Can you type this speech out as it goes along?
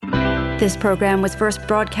This program was first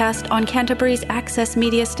broadcast on Canterbury's access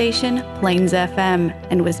media station, Plains FM,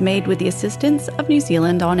 and was made with the assistance of New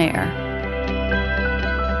Zealand On Air.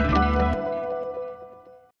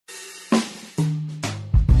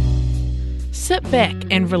 Sit back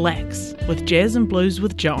and relax with Jazz and Blues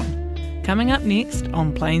with John, coming up next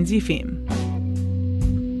on Plains FM.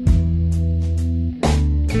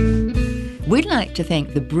 We'd like to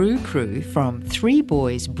thank the brew crew from Three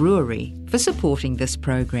Boys Brewery for supporting this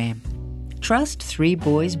program. Trust Three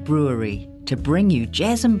Boys Brewery to bring you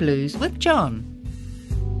Jazz and Blues with John.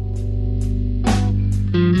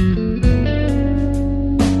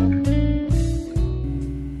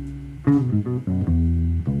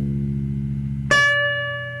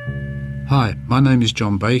 Hi, my name is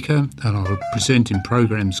John Baker and I'll present in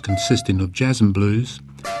programmes consisting of jazz and blues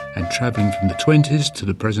and travelling from the 20s to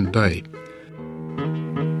the present day.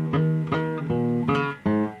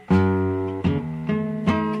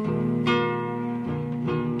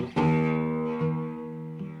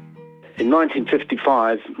 In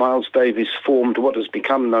 1955, Miles Davis formed what has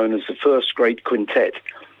become known as the First Great Quintet,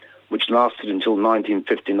 which lasted until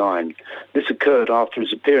 1959. This occurred after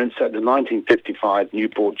his appearance at the 1955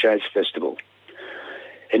 Newport Jazz Festival.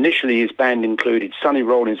 Initially, his band included Sonny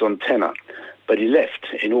Rollins on tenor, but he left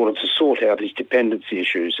in order to sort out his dependency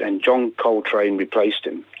issues, and John Coltrane replaced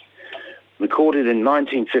him. Recorded in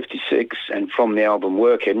 1956 and from the album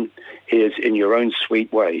Workin', here's In Your Own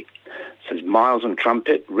Sweet Way. So there's Miles on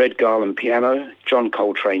trumpet, Red Garland piano, John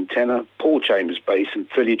Coltrane tenor, Paul Chambers bass, and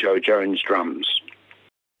Philly Joe Jones drums.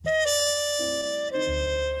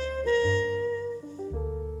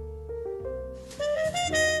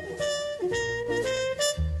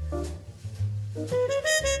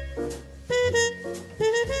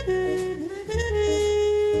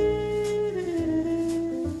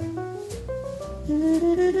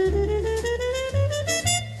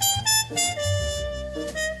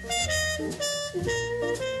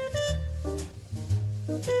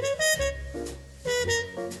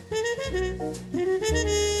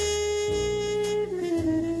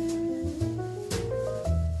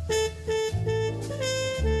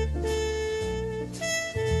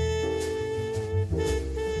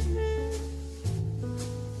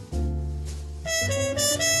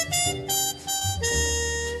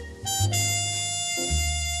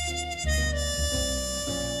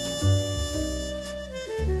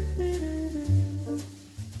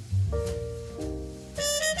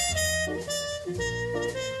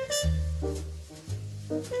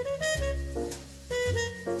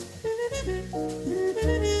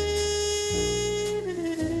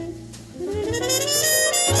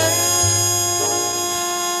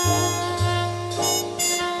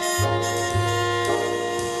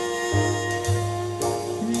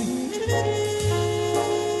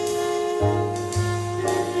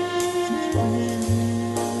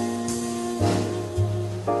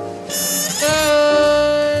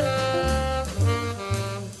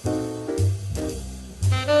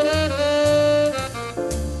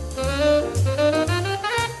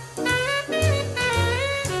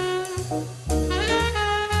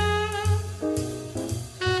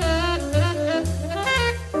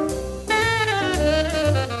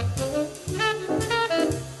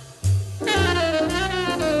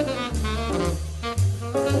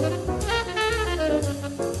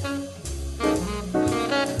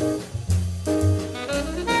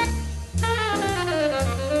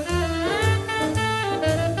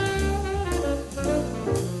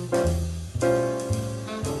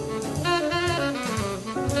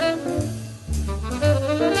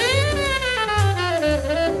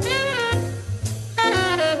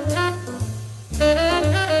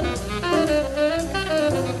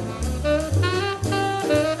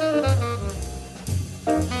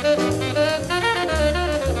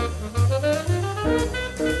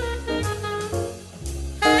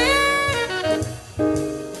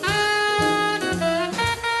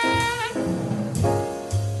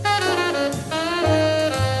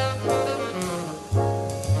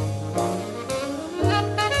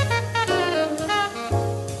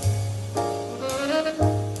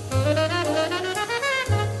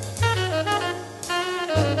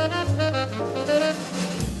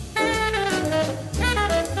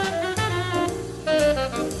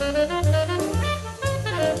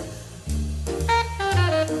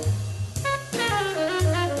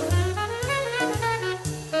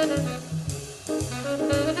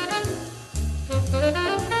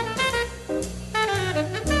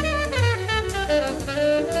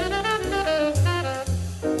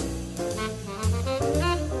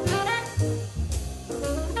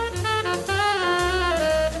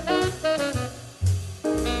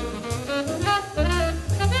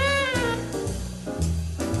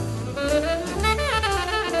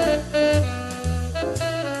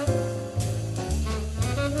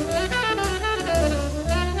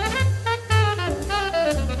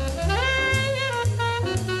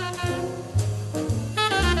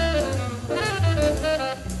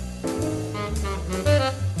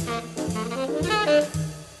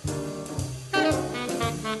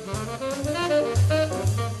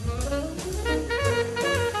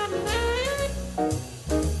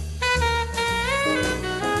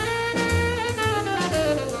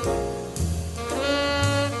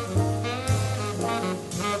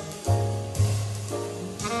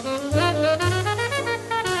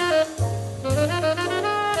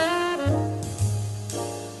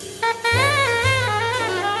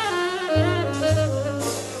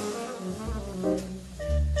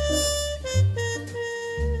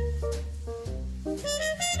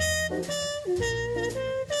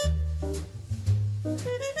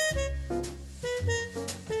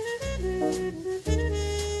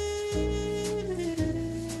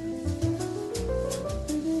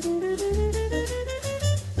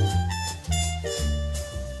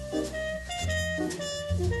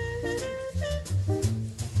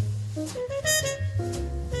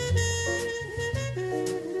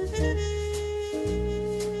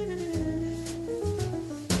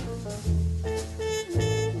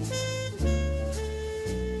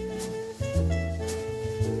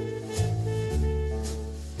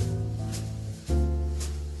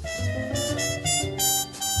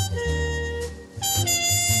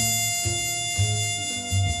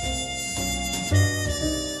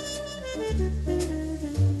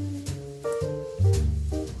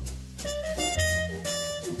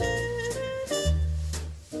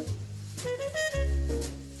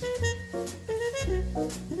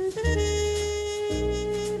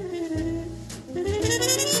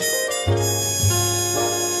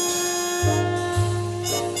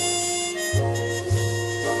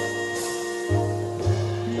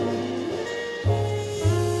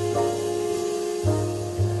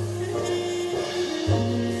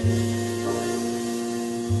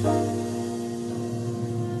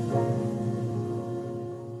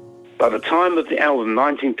 By the time of the album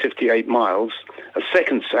 1958 Miles, a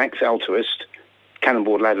second sax altoist,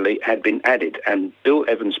 Cannonball Adderley, had been added, and Bill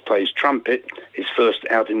Evans plays trumpet, his first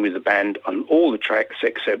outing with the band, on all the tracks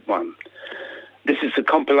except one. This is a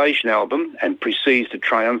compilation album and precedes the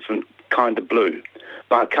triumphant Kinda Blue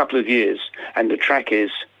by a couple of years, and the track is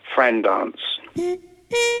Fran Dance.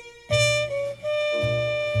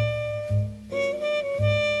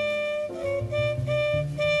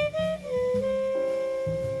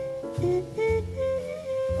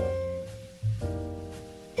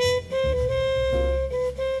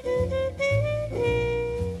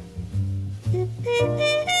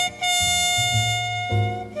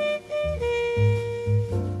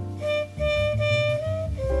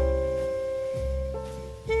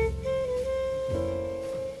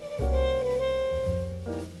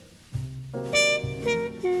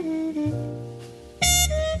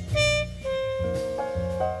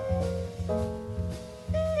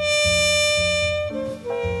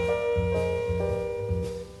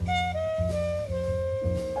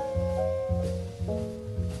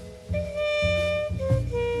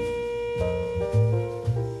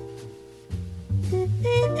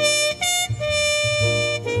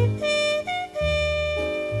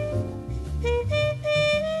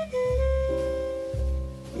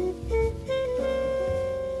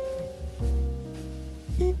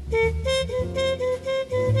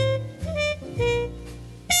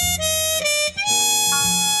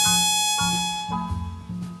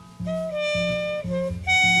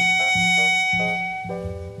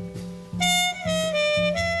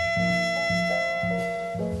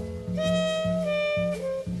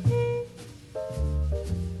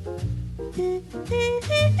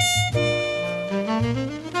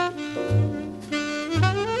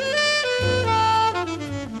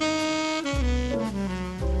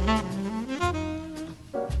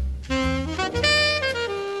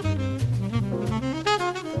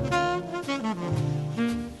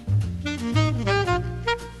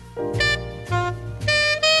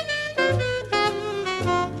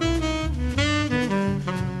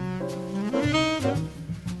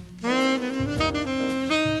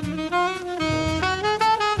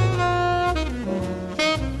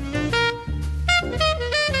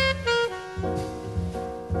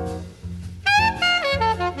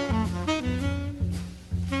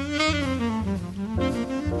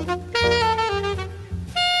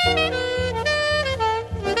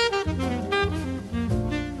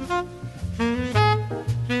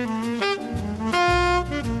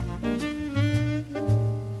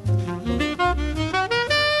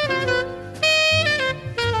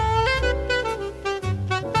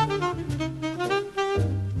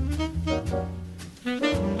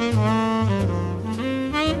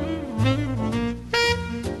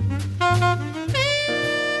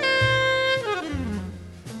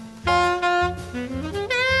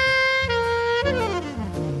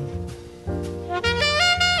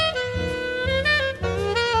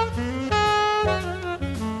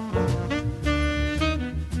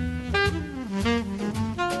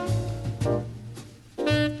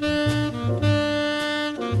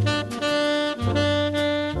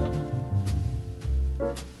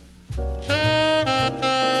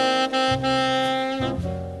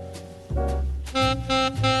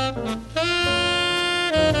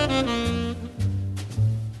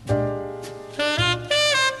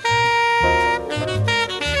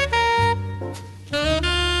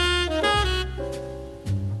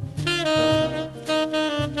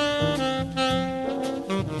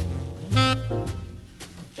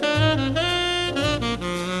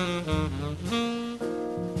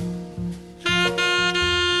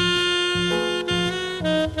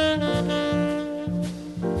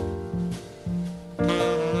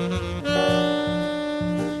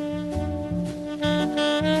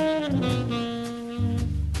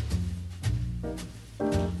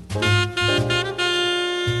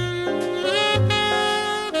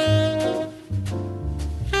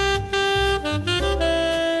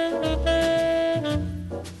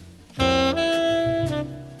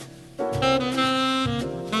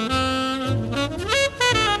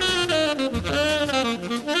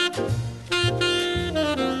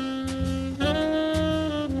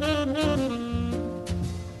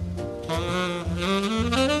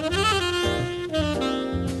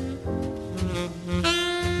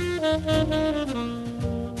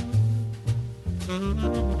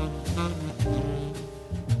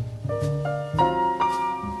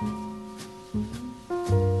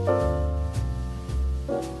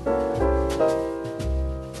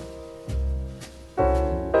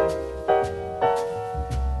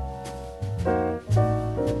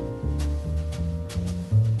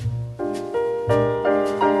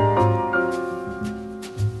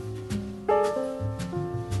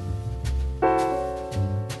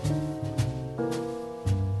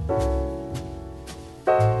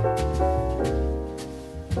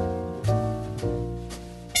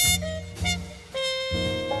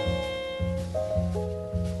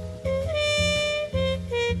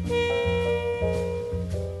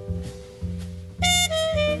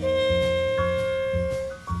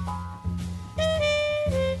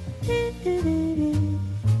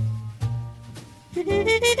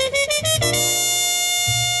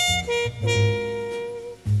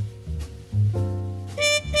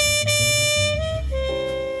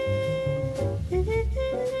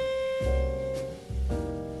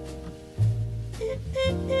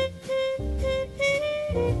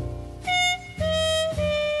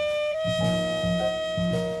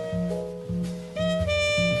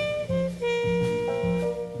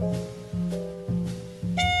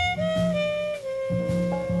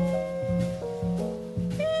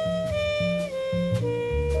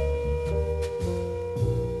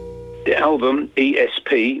 album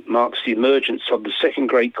ESP marks the emergence of the second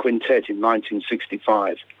great quintet in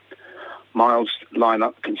 1965. Miles'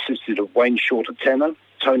 lineup consisted of Wayne Shorter tenor,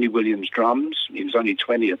 Tony Williams drums, he was only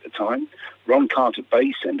 20 at the time, Ron Carter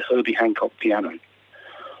bass and Herbie Hancock piano.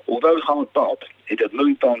 Although hard bop, it had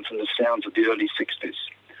moved on from the sounds of the early 60s.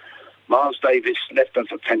 Miles Davis left us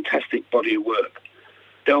a fantastic body of work.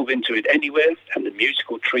 Delve into it anywhere and the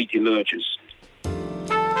musical treat emerges.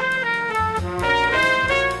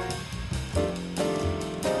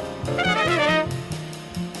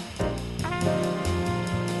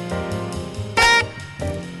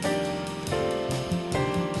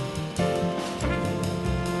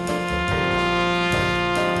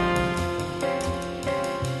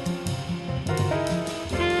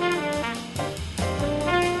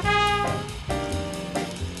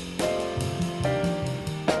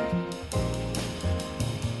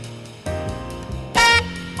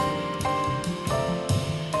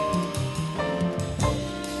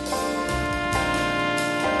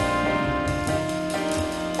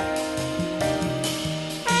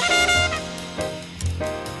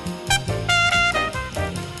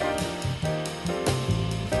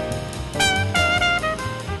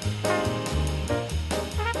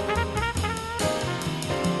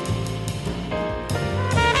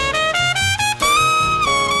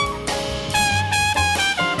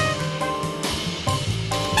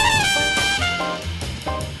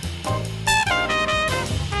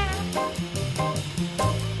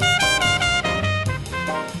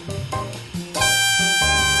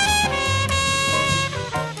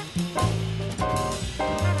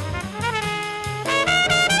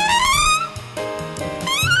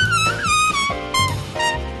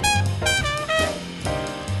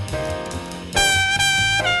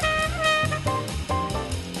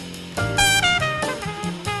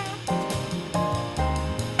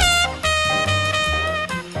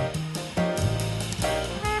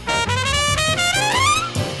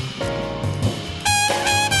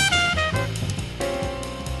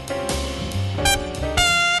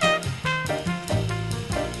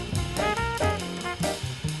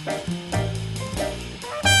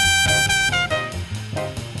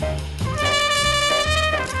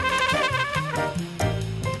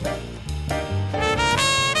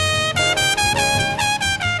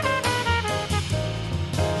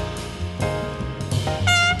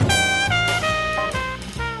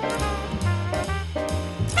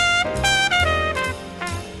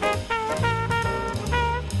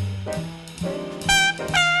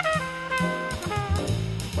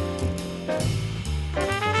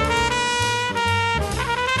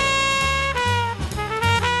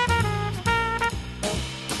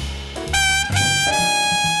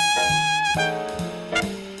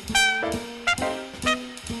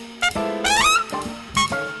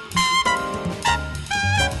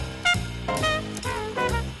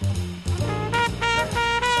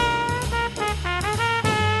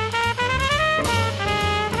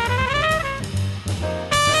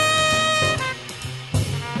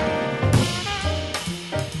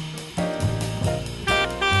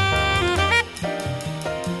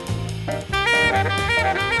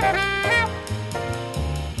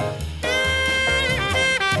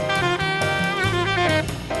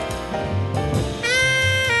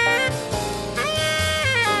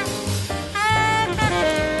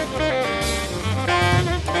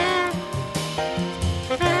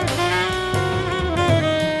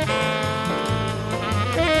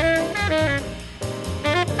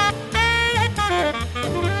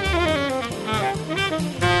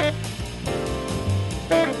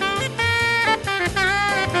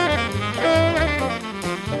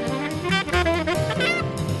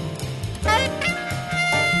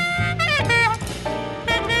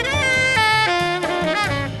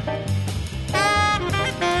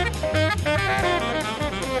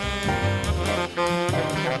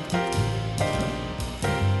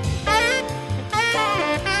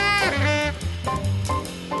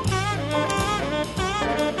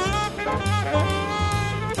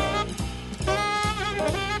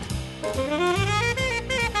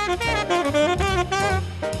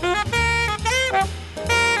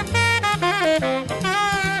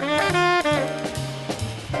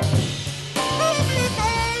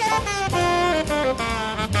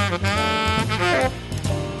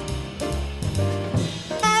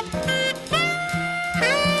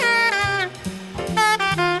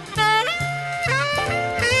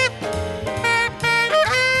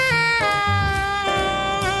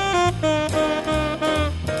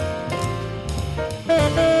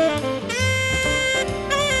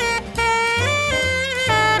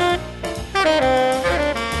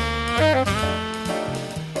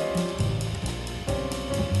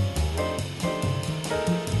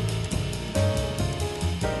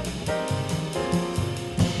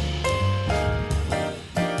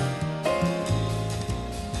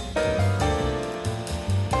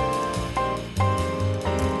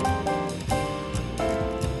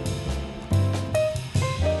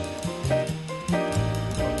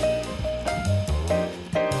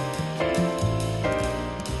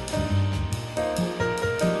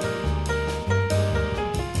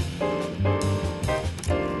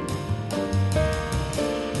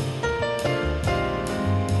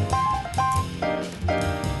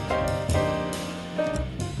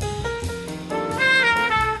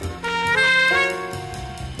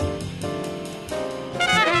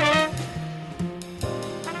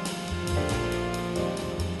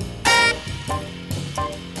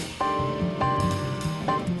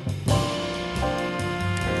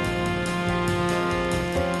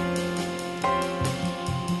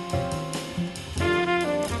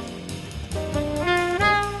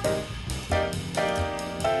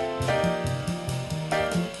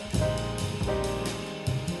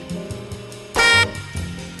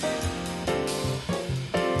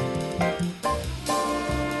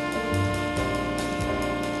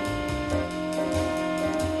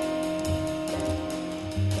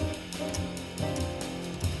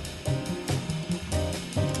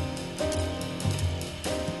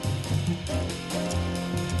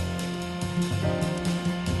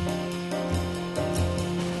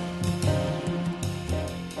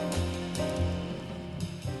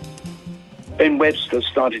 Ben Webster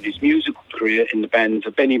started his musical career in the bands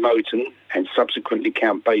of Benny Moten and subsequently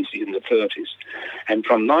Count Basie in the 30s. And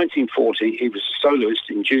from 1940, he was a soloist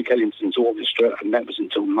in Duke Ellington's orchestra, and that was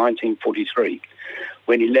until 1943,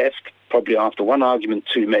 when he left, probably after one argument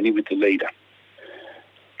too many with the leader.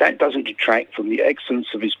 That doesn't detract from the excellence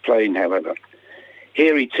of his playing, however.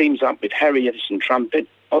 Here he teams up with Harry Edison trumpet,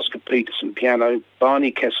 Oscar Peterson piano,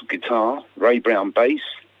 Barney Kessel guitar, Ray Brown bass,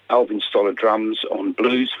 Alvin Stoller drums on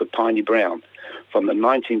Blues for Piney Brown from the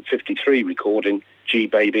 1953 recording, Gee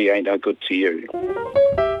Baby Ain't No Good to You.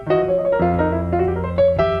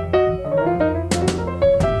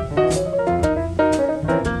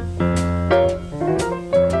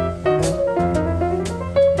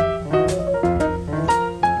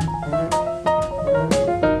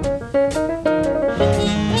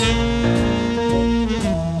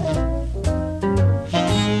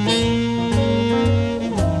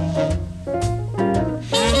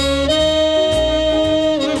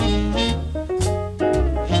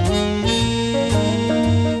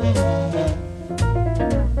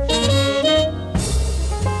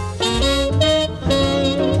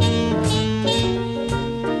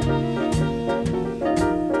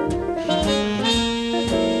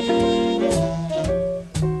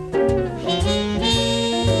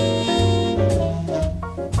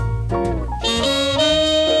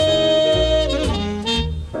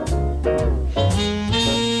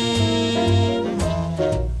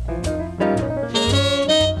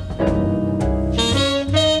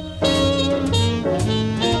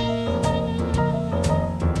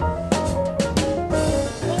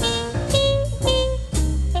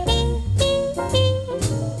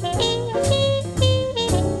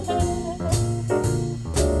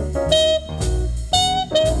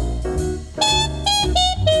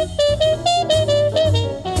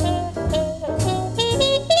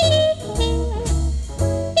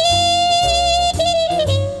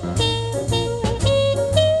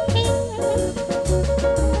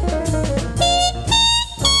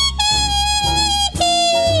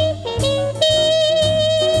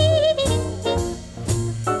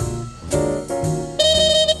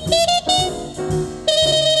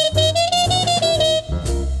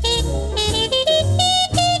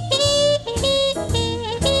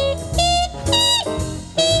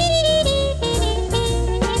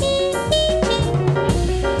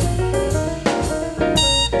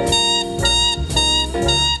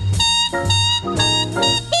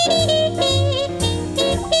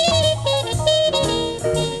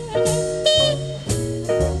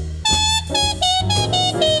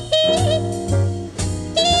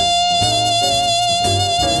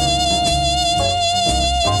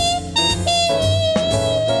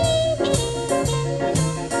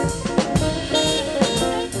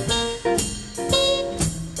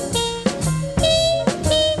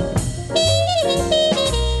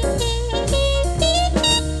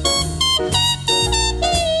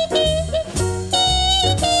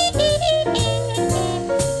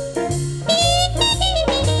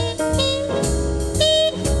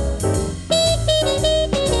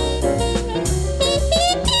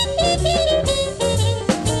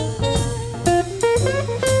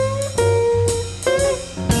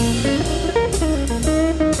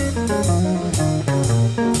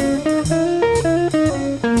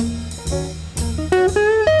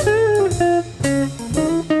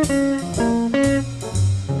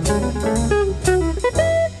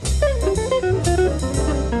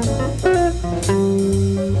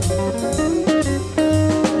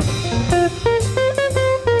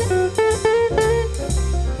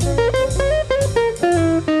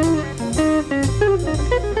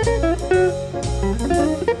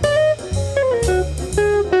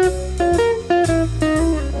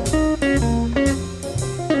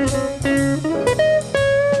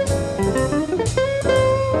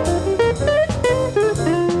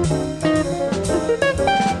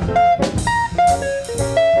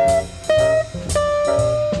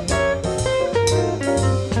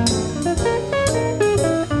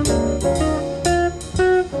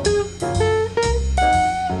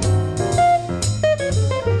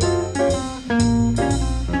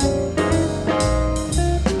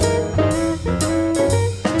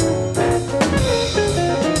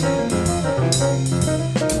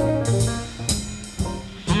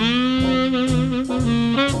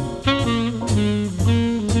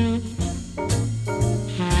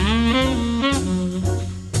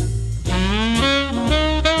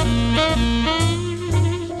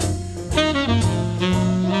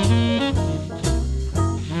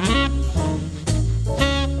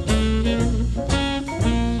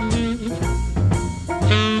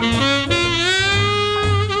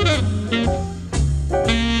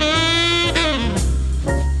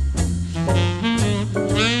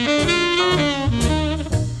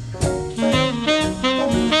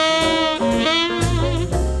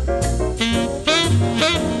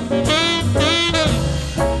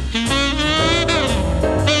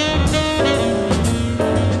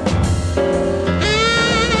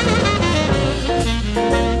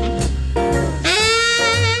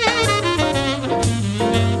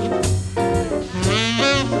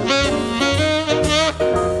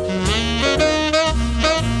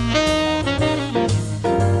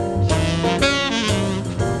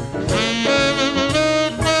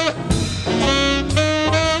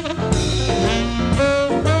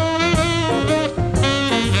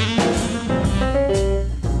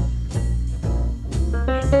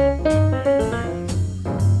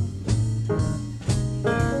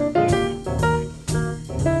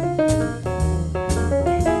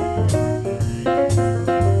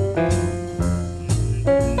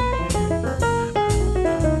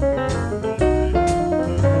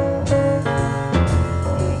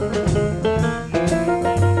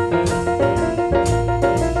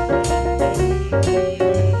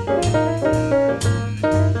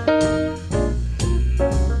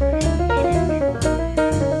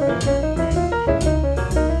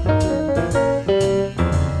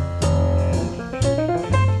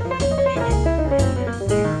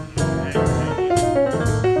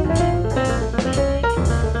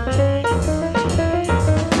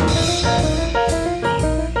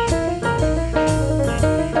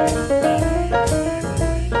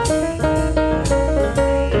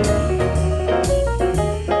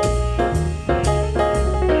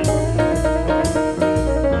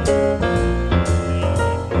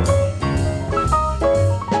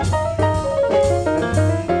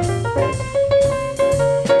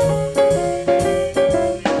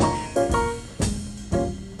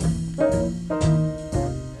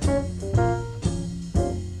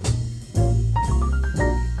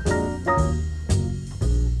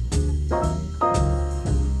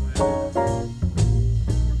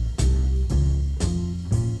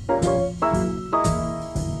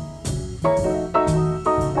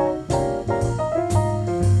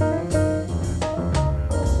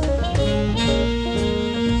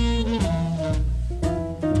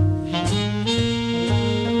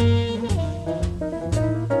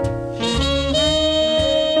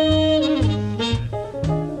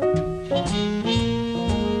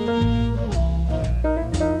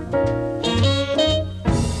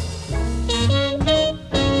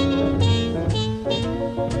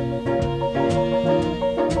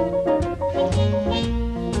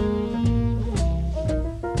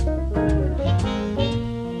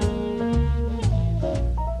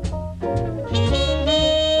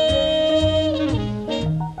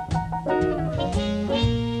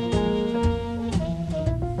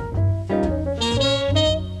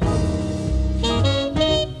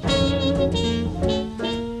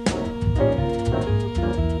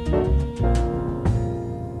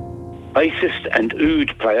 Bassist and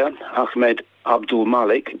oud player Ahmed Abdul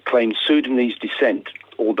Malik claims Sudanese descent,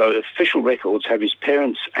 although official records have his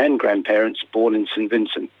parents and grandparents born in St.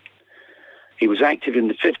 Vincent. He was active in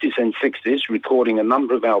the 50s and 60s, recording a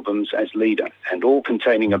number of albums as leader, and all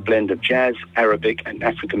containing a blend of jazz, Arabic and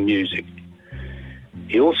African music.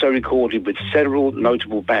 He also recorded with several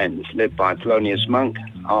notable bands led by Thelonious Monk,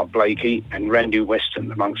 Art Blakey and Randy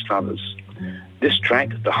Weston, amongst others. This track,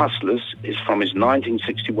 The Hustlers, is from his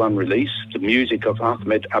 1961 release, The Music of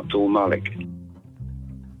Ahmed Abdul Malik.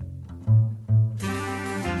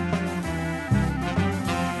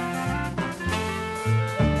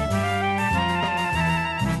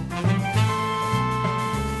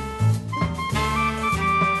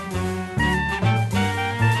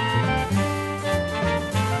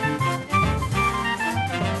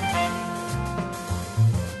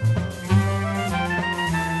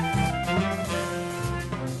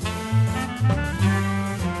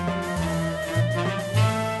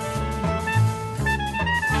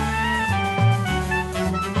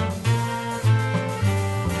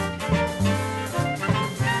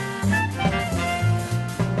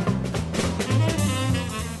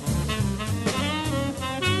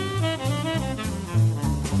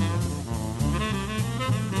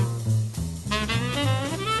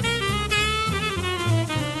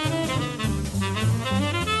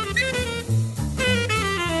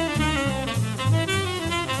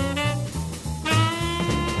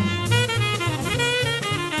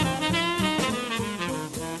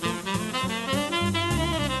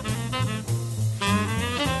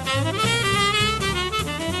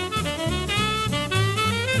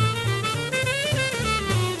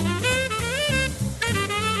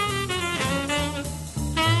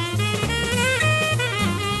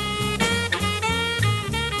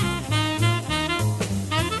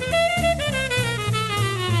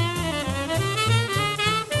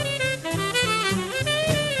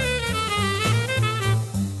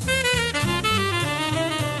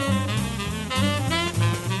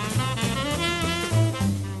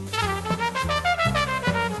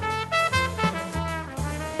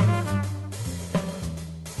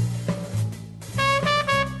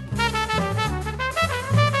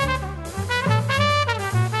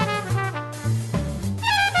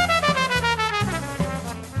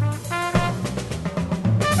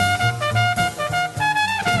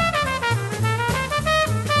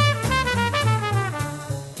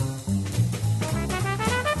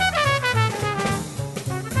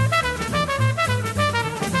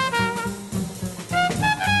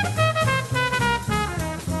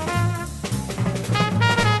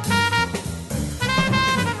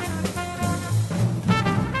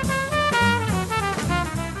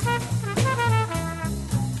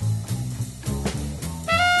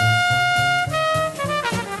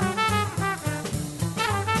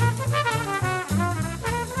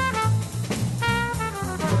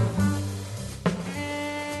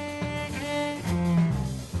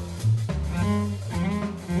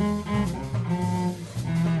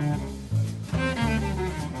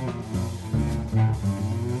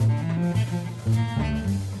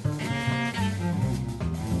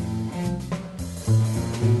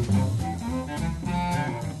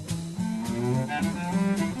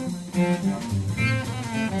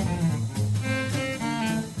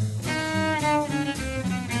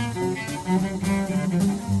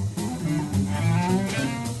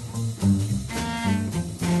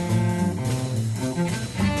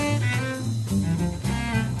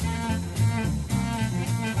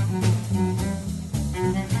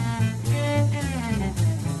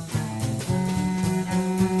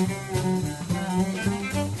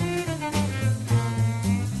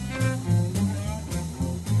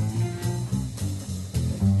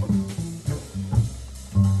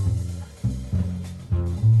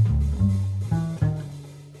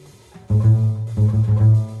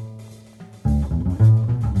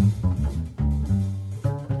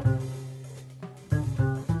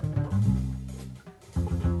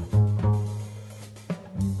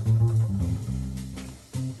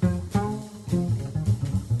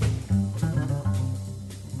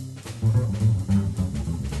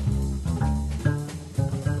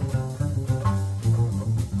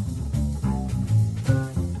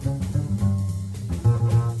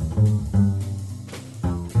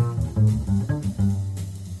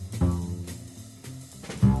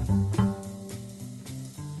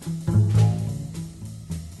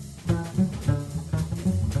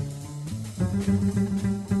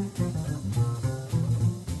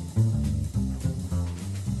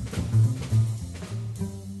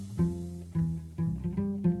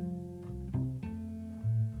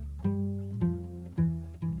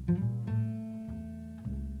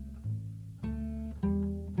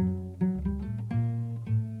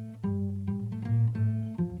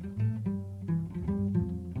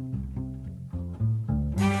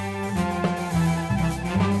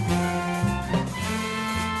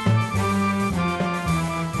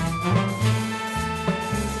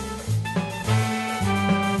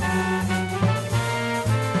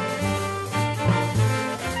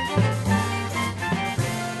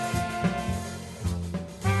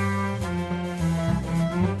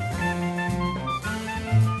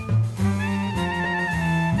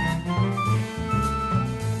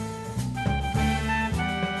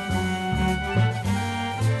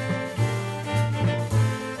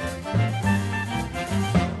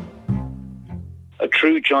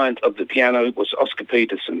 true giant of the piano was Oscar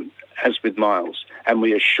Peterson, as with Miles, and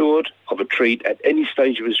we are assured of a treat at any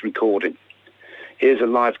stage of his recording. Here's a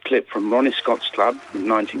live clip from Ronnie Scott's Club in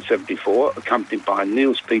 1974, accompanied by a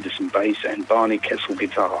Niels Peterson bass and Barney Kessel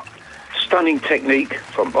guitar. Stunning technique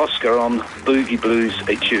from Oscar on Boogie Blues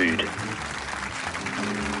Etude.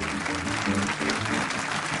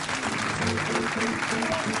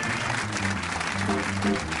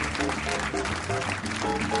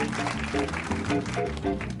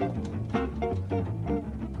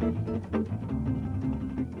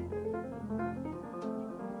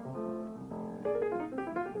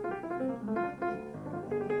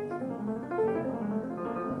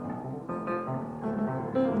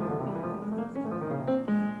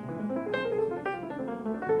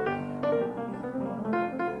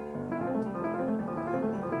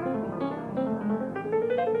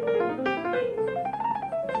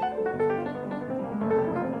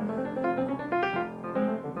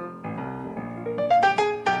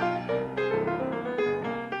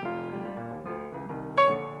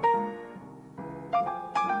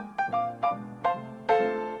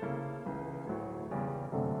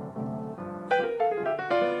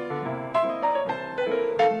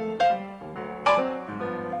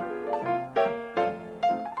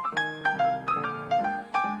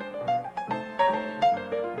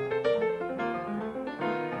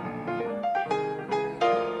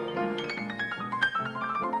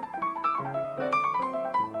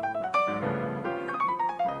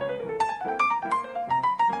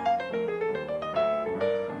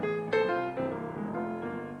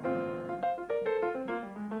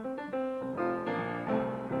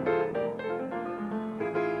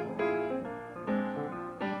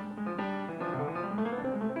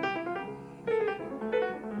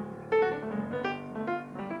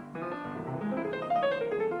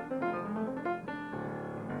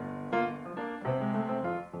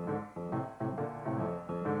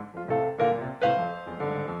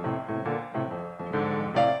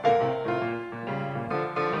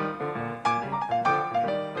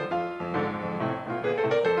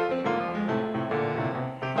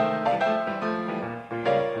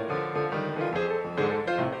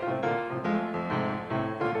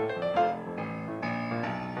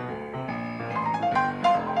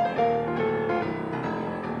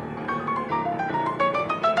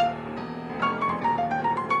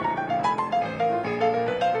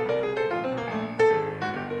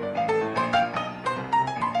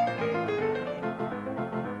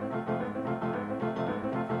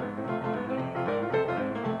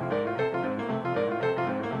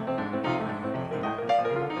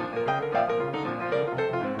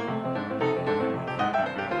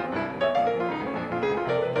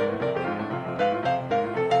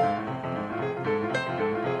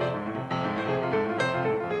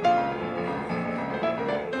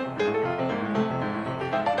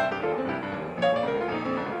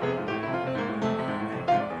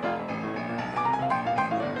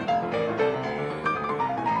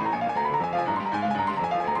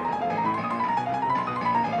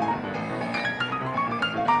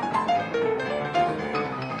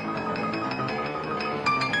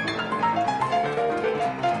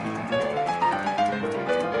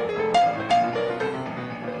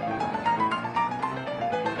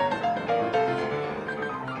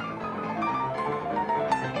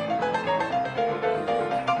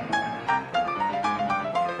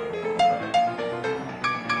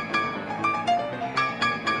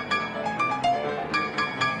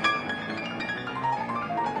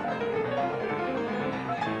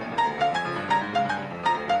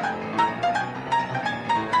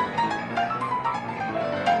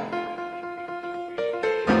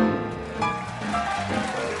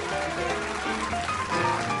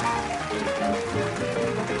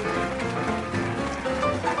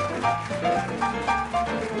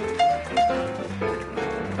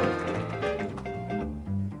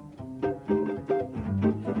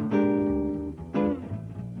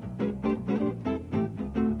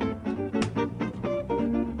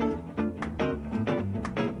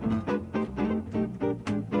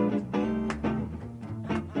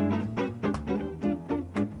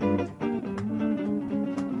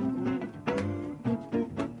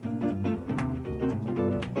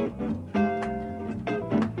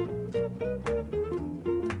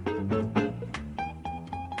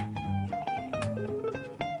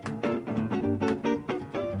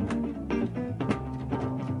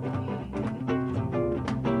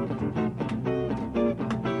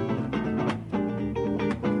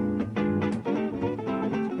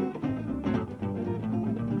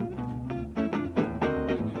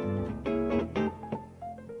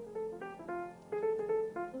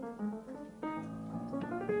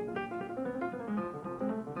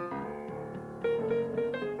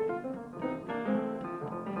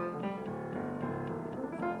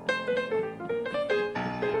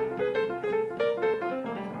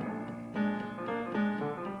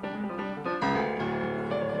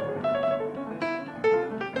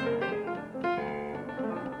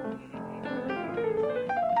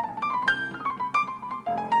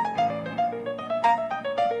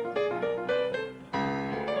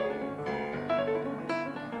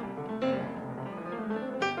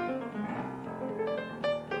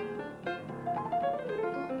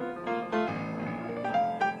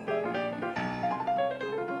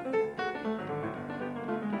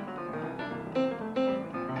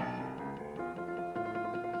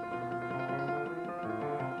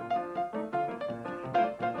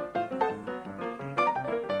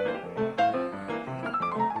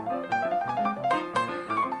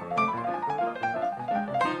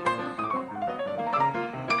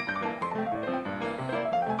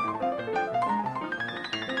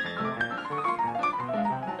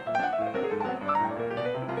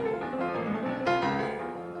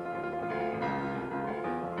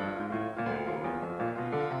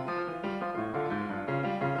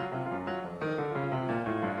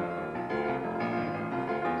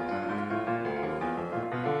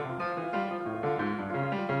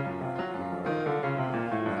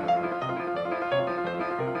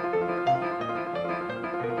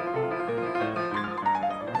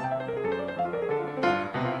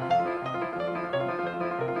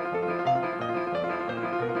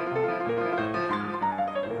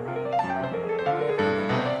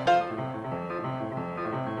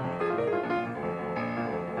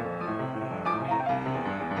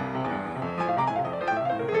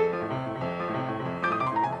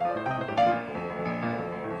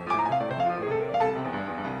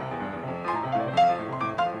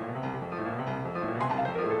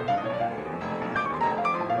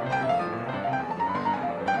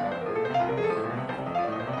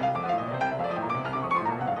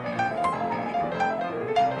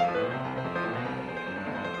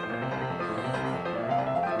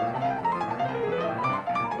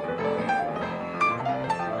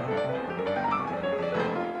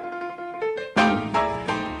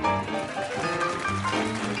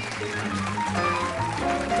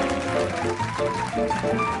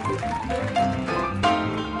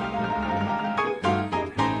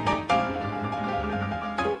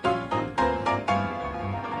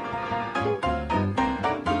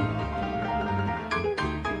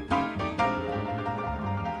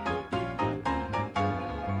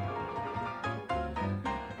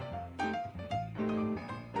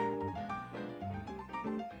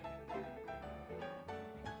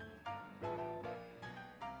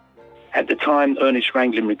 At the time Ernest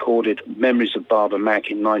Ranglin recorded Memories of Barbara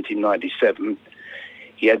Mac in 1997,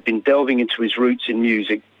 he had been delving into his roots in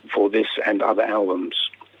music for this and other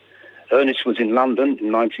albums. Ernest was in London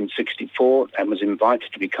in 1964 and was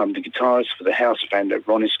invited to become the guitarist for the house band at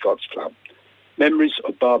Ronnie Scott's Club. Memories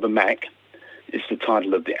of Barbara Mac is the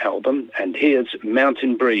title of the album, and here's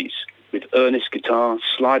Mountain Breeze with Ernest guitar,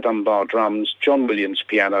 Sly Dunbar drums, John Williams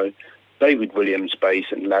piano, David Williams bass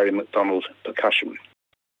and Larry McDonald percussion.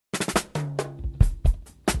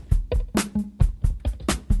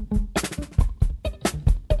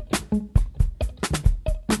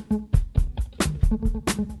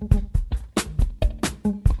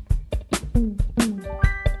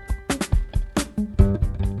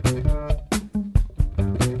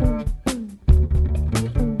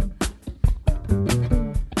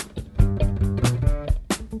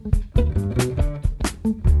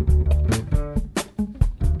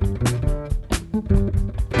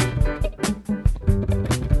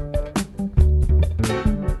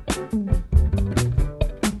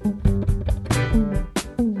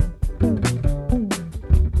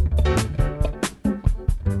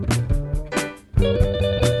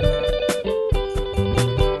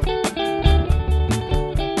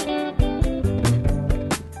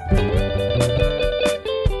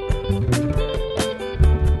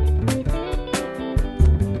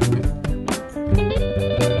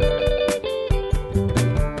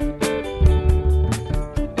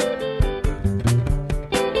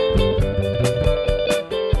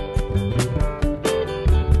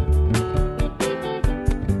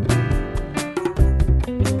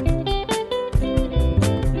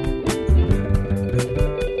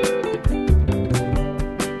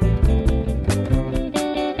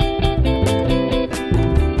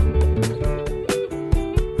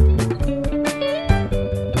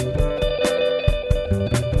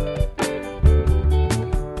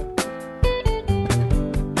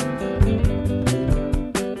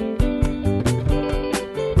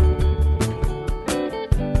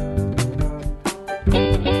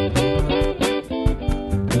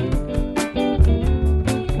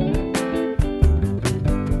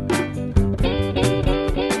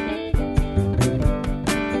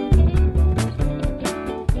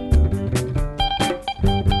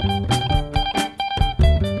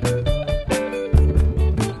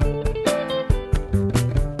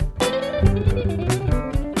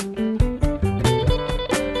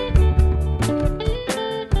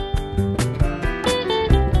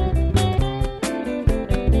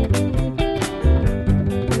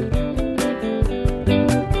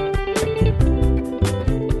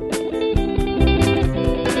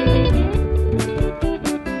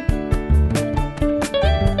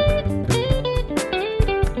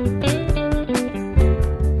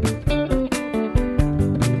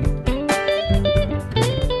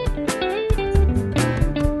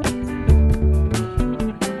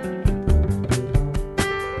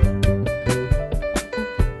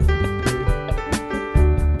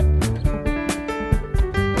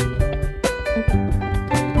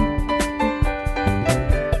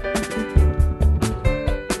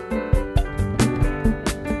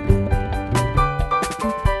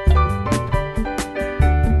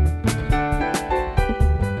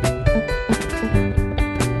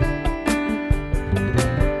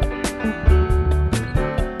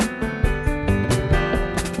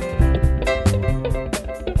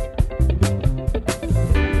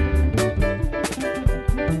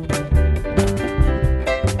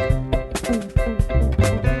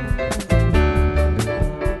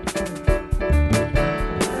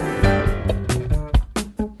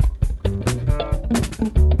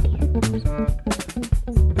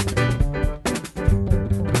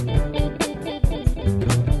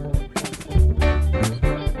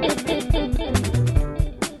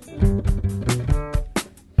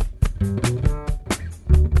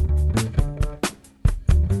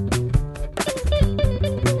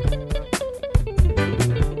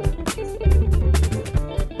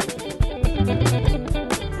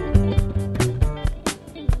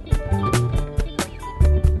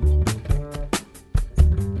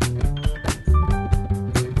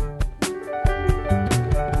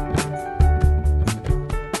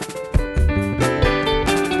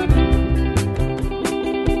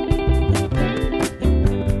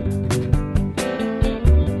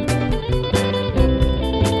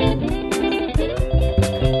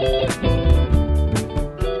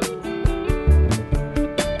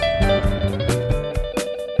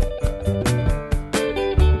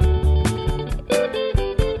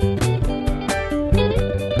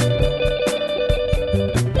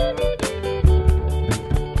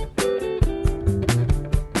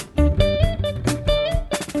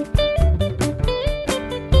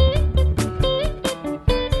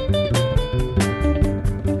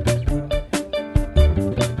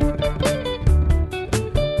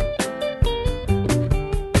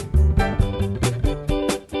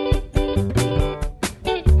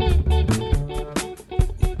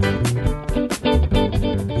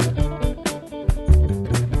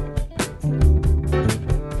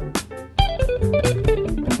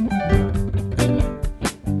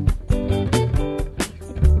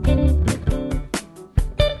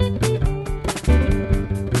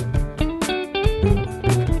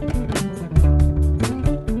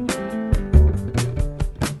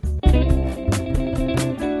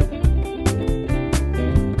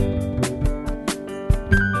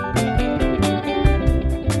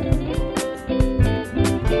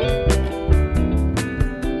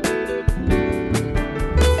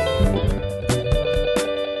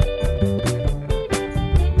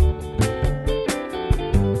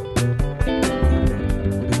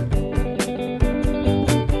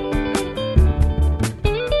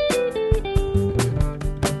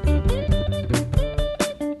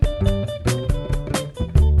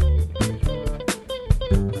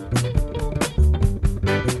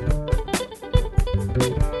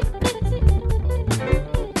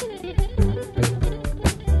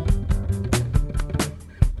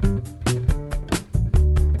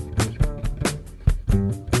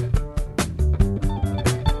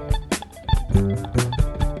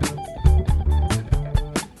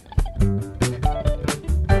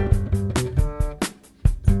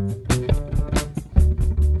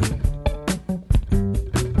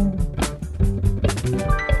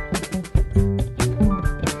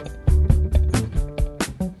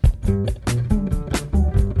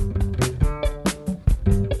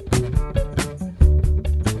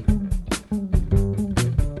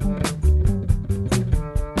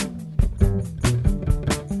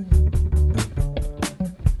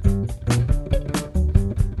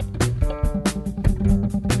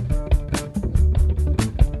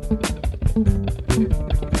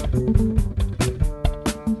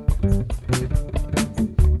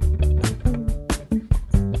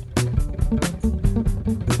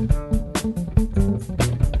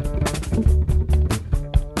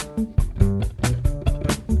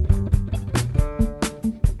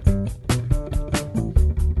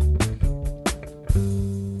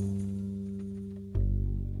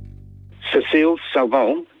 Cécile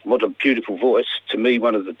Salvant, what a beautiful voice, to me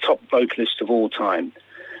one of the top vocalists of all time.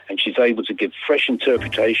 And she's able to give fresh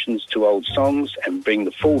interpretations to old songs and bring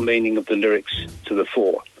the full meaning of the lyrics to the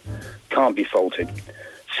fore. Can't be faulted.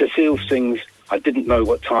 Cécile sings I Didn't Know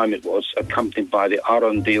What Time It Was, accompanied by the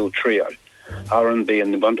Arundel Trio, R&B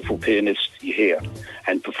and the wonderful pianist you hear,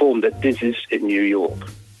 and performed at Dizzy's in New York.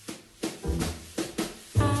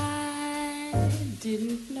 I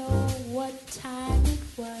didn't know what time it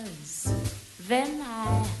was, then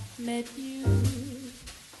I met you.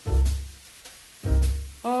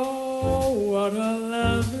 Oh, what a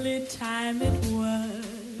lovely time it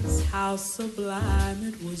was, how sublime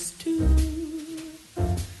it was too.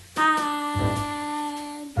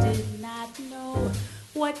 I did not know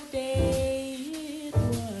what day it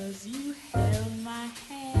was, you held my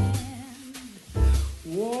hand,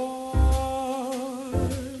 warm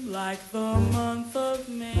like the month of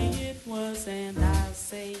May it was, and I'll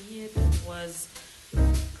say it was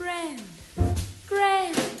grand,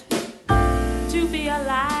 grand. To be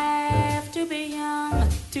alive, to be young,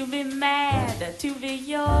 to be mad, to be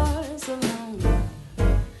yours alone.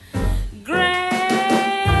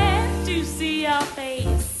 Grand to see your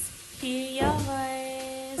face, hear your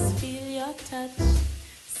voice, feel your touch,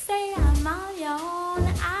 say I'm all your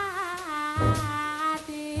own. I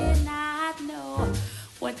did not know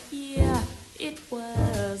what year it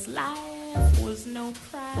was, life was no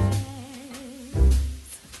prize.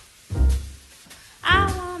 I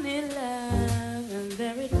wanted love, and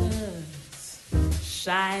there it was,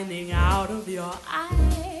 shining out of your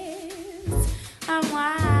eyes. I'm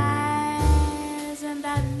wise, and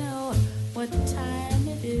I know what time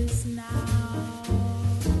it is now.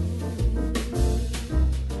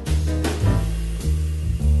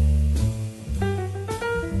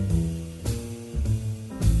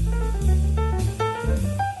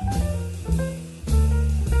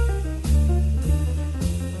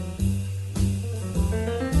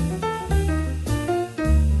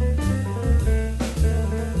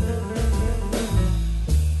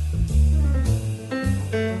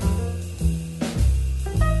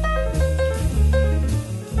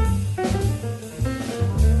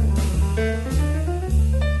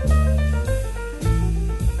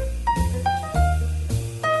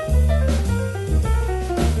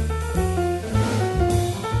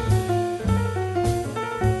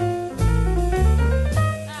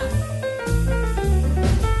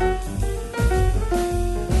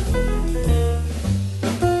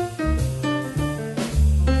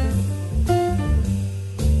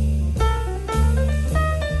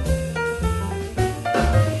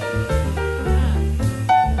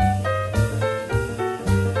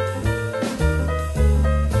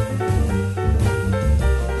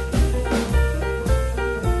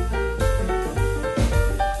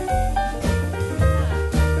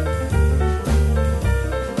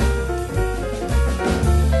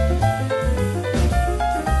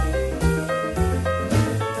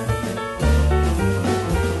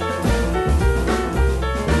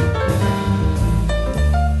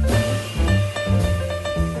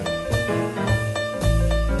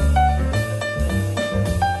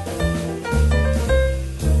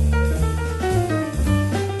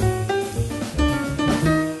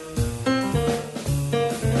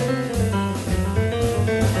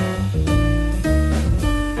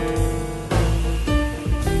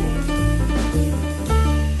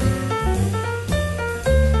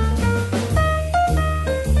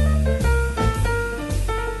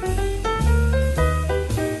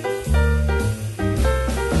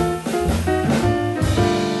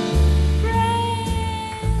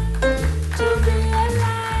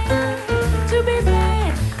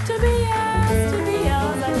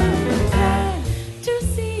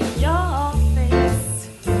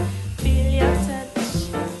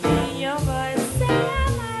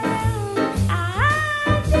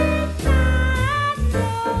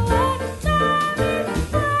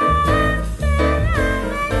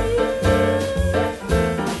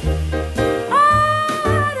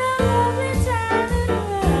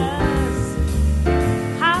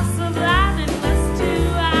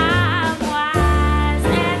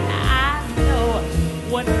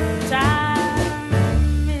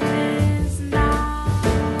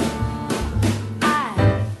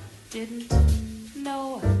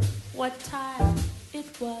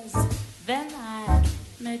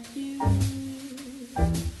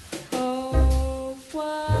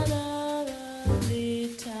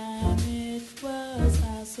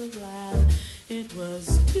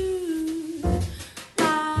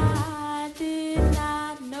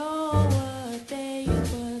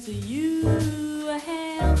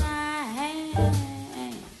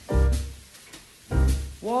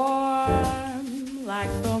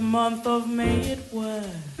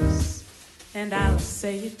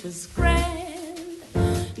 say it was grand,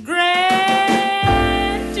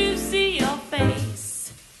 grand to see your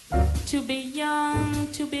face, to be young,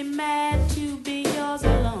 to be mad, to be yours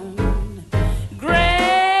alone.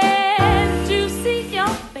 Grand to see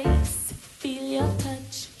your face, feel your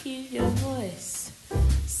touch, hear your voice,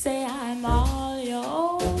 say I'm all your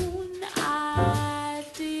own. I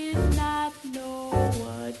did not know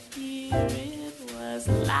what year it was.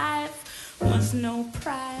 Life was no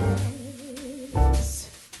prize.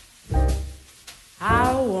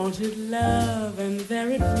 I wanted love and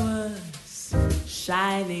there it was,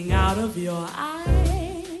 shining out of your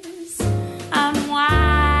eyes. I'm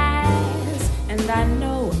wise and I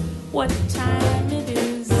know what time it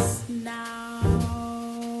is now.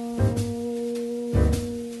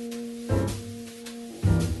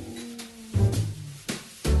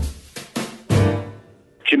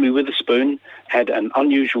 Jimmy Witherspoon had an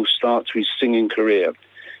unusual start to his singing career.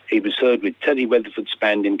 He was heard with Teddy Weatherford's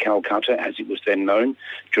band in Calcutta, as it was then known,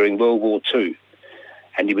 during World War II.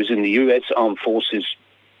 And he was in the US Armed Forces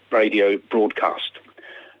radio broadcast.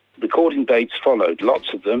 Recording dates followed,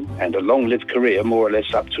 lots of them, and a long-lived career, more or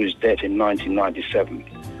less up to his death in 1997.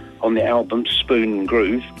 On the album Spoon and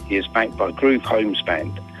Groove, he is backed by Groove Holmes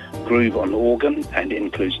Band, Groove on organ, and it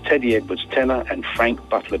includes Teddy Edwards tenor and Frank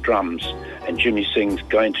Butler drums, and Jimmy sings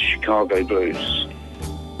Going to Chicago Blues.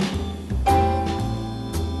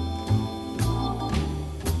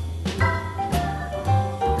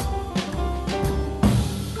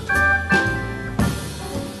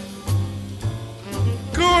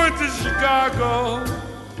 Going to Chicago,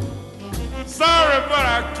 sorry but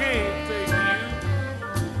I can't take you.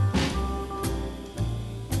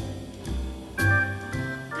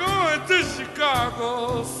 Going to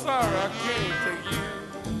Chicago, sorry I can't take you.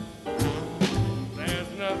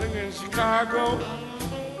 There's nothing in Chicago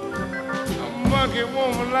a monkey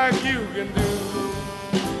woman like you can do.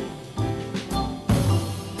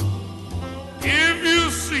 If you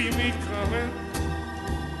see me coming,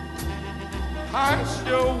 ice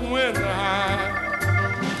your window high.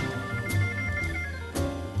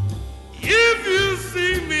 If you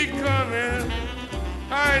see me coming,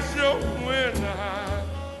 ice your window high.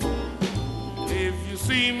 If you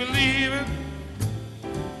see me leaving,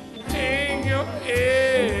 hang your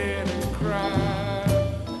head and cry.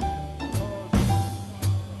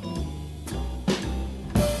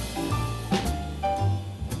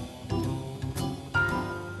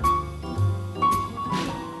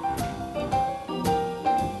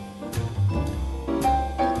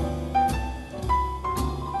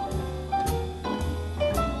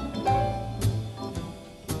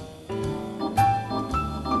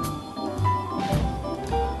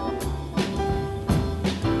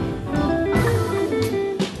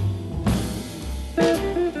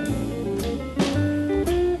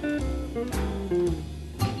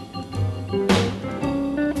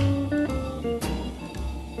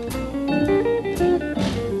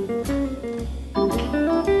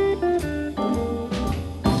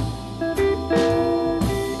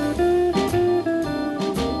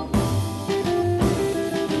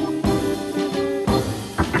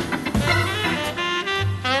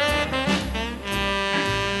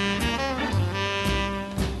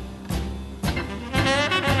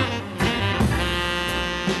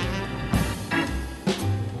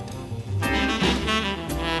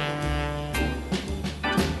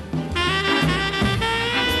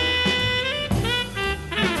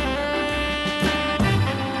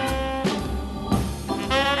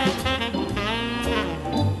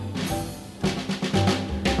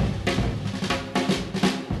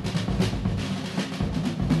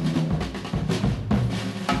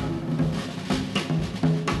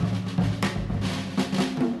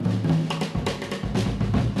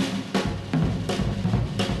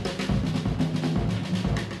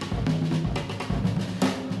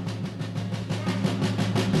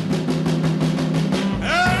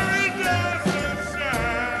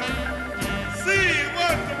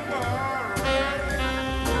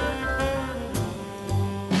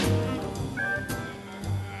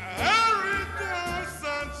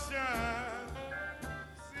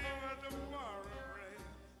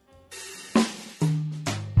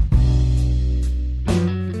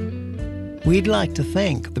 We'd like to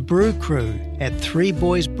thank the brew crew at Three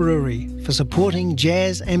Boys Brewery for supporting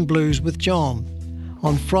Jazz and Blues with John.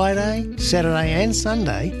 On Friday, Saturday and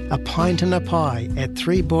Sunday, a pint and a pie at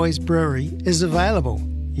Three Boys Brewery is available.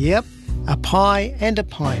 Yep, a pie and a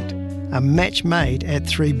pint, a match made at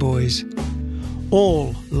Three Boys.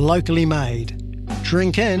 All locally made.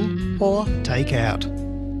 Drink in or take out.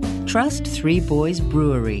 Trust Three Boys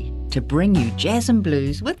Brewery to bring you Jazz and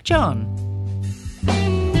Blues with John.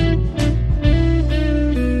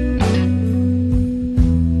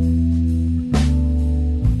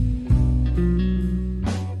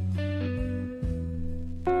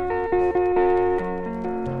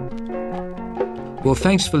 Well,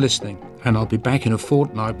 thanks for listening, and I'll be back in a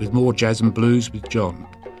fortnight with more Jazz and Blues with John.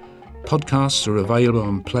 Podcasts are available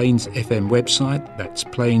on Plains FM website, that's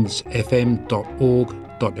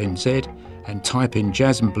plainsfm.org.nz, and type in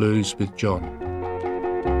Jazz and Blues with John.